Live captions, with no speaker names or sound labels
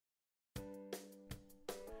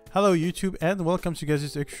Hello YouTube and welcome to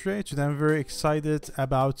Gadgets X-Ray. Today I'm very excited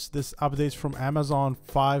about this update from Amazon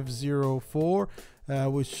 504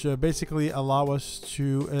 which basically allow us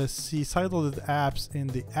to see sideloaded apps in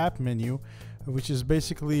the app menu, which is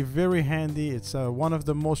basically very handy. It's one of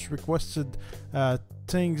the most requested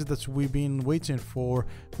things that we've been waiting for.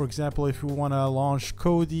 For example, if you want to launch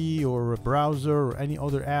Kodi or a browser or any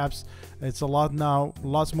other apps, it's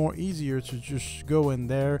lots more easier to just go in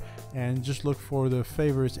there and just look for the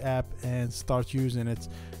favorite app and start using it.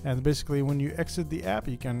 And basically when you exit the app,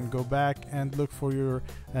 you can go back and look for your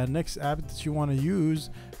next app that you want to use,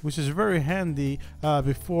 which is very handy.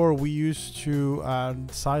 Before we used to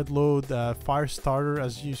sideload Firestarter,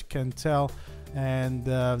 as you can tell, and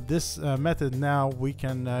this method now we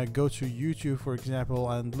can go to YouTube, for example,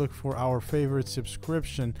 and look for our favorite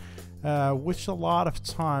subscription, which a lot of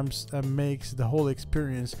times makes the whole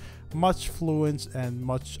experience much fluent and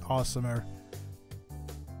much awesomer.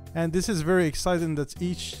 And this is very exciting that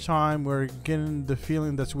each time we're getting the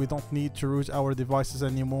feeling that we don't need to root our devices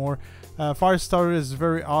anymore. Firestarter is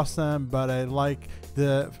very awesome, but I like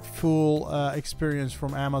the full experience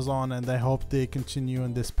from Amazon, and I hope they continue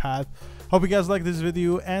in this path. Hope you guys like this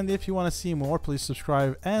video, and if you want to see more, please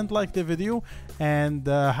subscribe and like the video. And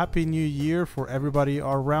Happy New Year for everybody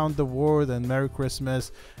around the world, and Merry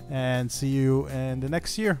Christmas, and see you in the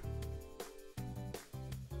next year.